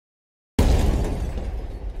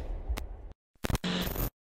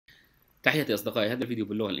تحياتي أصدقائي، هذا الفيديو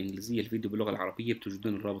باللغة الإنجليزية، الفيديو باللغة العربية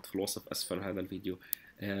بتجدون الرابط في الوصف أسفل هذا الفيديو.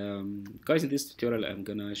 Guys, in this tutorial I'm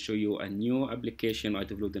gonna show you a new application I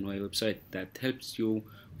developed on my website that helps you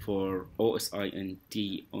for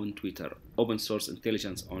OSINT on Twitter, open source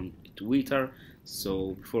intelligence on Twitter. So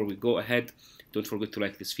before we go ahead, don't forget to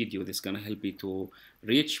like this video. This is gonna help you to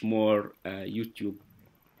reach more YouTube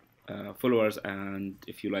followers, and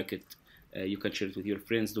if you like it, you can share it with your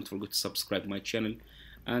friends. Don't forget to subscribe my channel,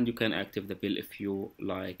 and you can activate the bell if you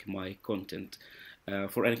like my content.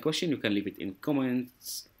 For any question, you can leave it in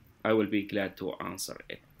comments. I will be glad to answer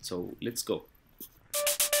it. So let's go.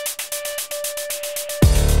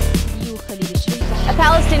 A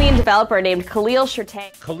Palestinian developer named Shreateh.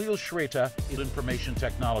 Shreateh is an information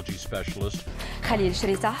technology specialist.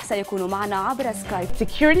 Shreateh سيكون معنا عبر Skype.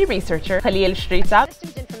 Security researcher Shreateh.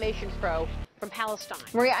 Systems information pro from Palestine.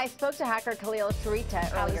 Maria, I spoke to hacker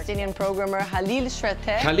Shreateh earlier. Palestinian programmer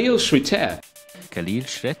Shreateh. Shreateh.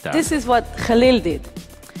 Shreateh. This is what Khalil did.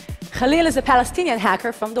 Khalil is a Palestinian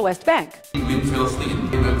hacker from the West Bank.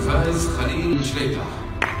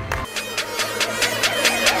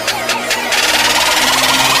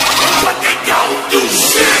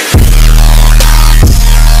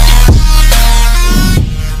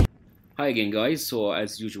 Hi again, guys. So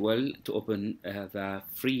as usual, to open the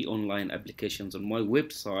free online applications on my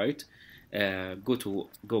website, go to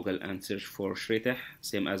Google and search for Shreateh,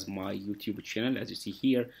 same as my YouTube channel. As you see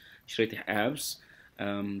here, Shreateh apps.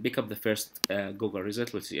 Pick up the first Google result,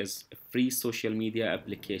 which is free social media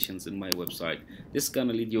applications in my website. This is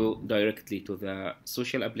gonna lead you directly to the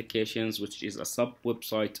social applications, which is a sub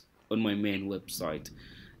website on my main website.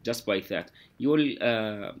 Just by that, you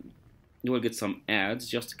will get some ads.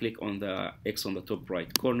 Just click on the X on the top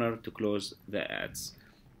right corner to close the ads.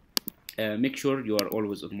 Make sure you are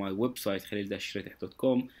always on my website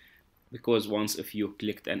khalil-shreateh.com, because once if you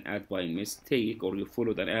clicked an ad by mistake or you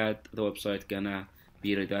followed an ad, the website gonna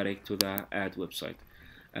be redirected to the ad website.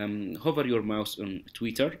 Hover your mouse on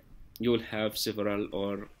Twitter. You will have several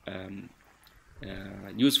or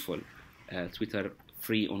useful Twitter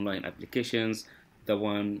free online applications.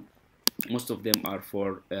 Most of them are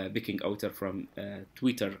for picking out from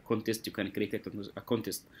Twitter contest. You can create a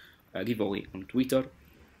contest giveaway on Twitter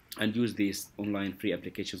and use these online free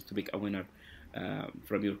applications to pick a winner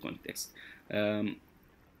from your contest.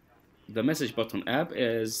 The message button app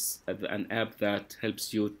is an app that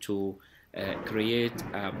helps you to create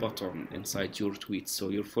a button inside your tweets, so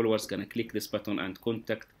your followers gonna click this button and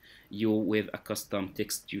contact you with a custom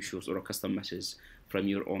text you choose or a custom message from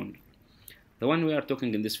your own. The one we are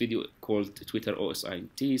talking in this video called Twitter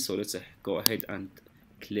OSINT. So let's go ahead and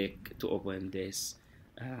click to open this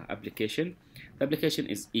application. The application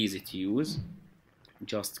is easy to use.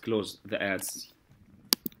 Just close the ads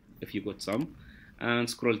if you got some, and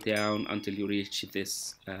scroll down until you reach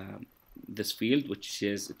this this field, which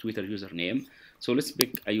is Twitter username. So let's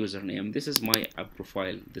pick a username. This is my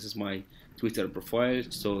profile. This is my Twitter profile.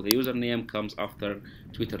 So the username comes after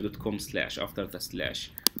twitter.com/ after the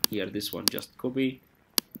slash. Here, this one, just copy,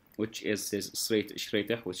 which is says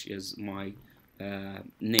Shreateh, which is my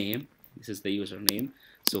name. This is the username.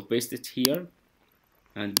 So paste it here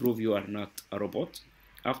and prove you are not a robot.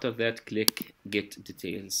 After that, click get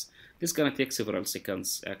details. This is gonna take several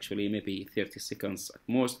seconds, actually maybe 30 seconds at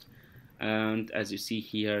most. And as you see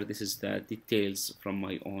here, this is the details from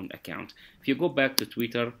my own account. If you go back to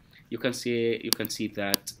Twitter, you can see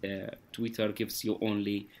that Twitter gives you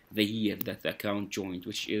only the year that the account joined,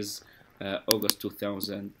 which is August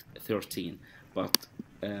 2013. But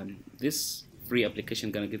this free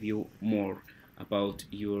application gonna give you more about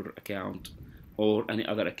your account or any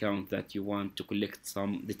other account that you want to collect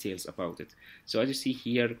some details about it. So as you see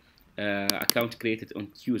here, account created on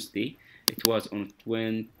Tuesday. It was on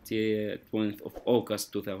 20th of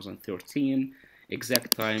August 2013.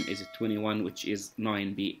 Exact time is 21, which is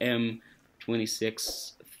 9 p.m.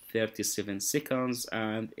 26:37 seconds.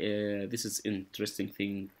 And this is interesting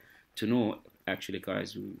thing to know, actually,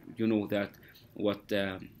 guys. You know that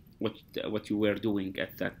what you were doing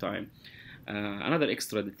at that time. Another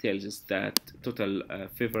extra details is that total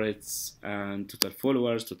favorites and total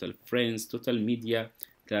followers, total friends, total media,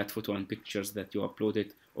 that photo and pictures that you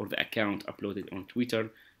uploaded or the account uploaded on Twitter,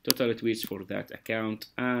 total tweets for that account,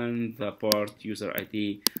 and the part user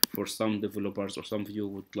ID. For some developers or some of you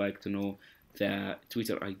would like to know the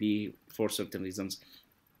Twitter ID for certain reasons.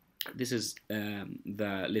 This is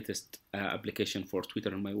the latest application for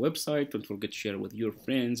Twitter on my website. Don't forget to share with your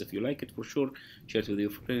friends if you like it. For sure, share it with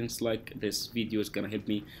your friends. Like this video is gonna help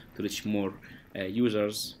me to reach more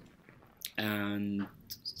users, and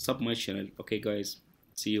sub my channel. Okay, guys,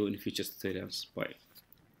 see you in future tutorials. Bye.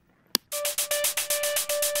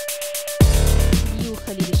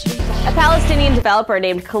 A Palestinian developer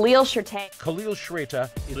named Shreateh. Khalil Shreateh,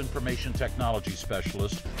 information technology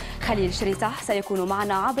specialist. خليل شريطة سيكون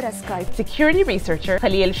معنا عبر سكايب. Security researcher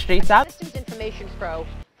Khalil Shreateh. Systems information pro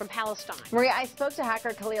from Palestine. Maria, I spoke to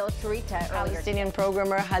hacker Shreateh earlier. Palestinian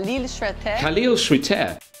programmer Shreateh. Khalil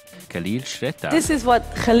Shreateh. Khalil Shreateh. This is what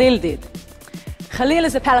Khalil did. Khalil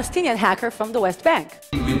is a Palestinian hacker from the West Bank.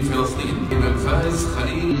 من فلسطين فاز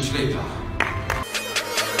خليل شريطة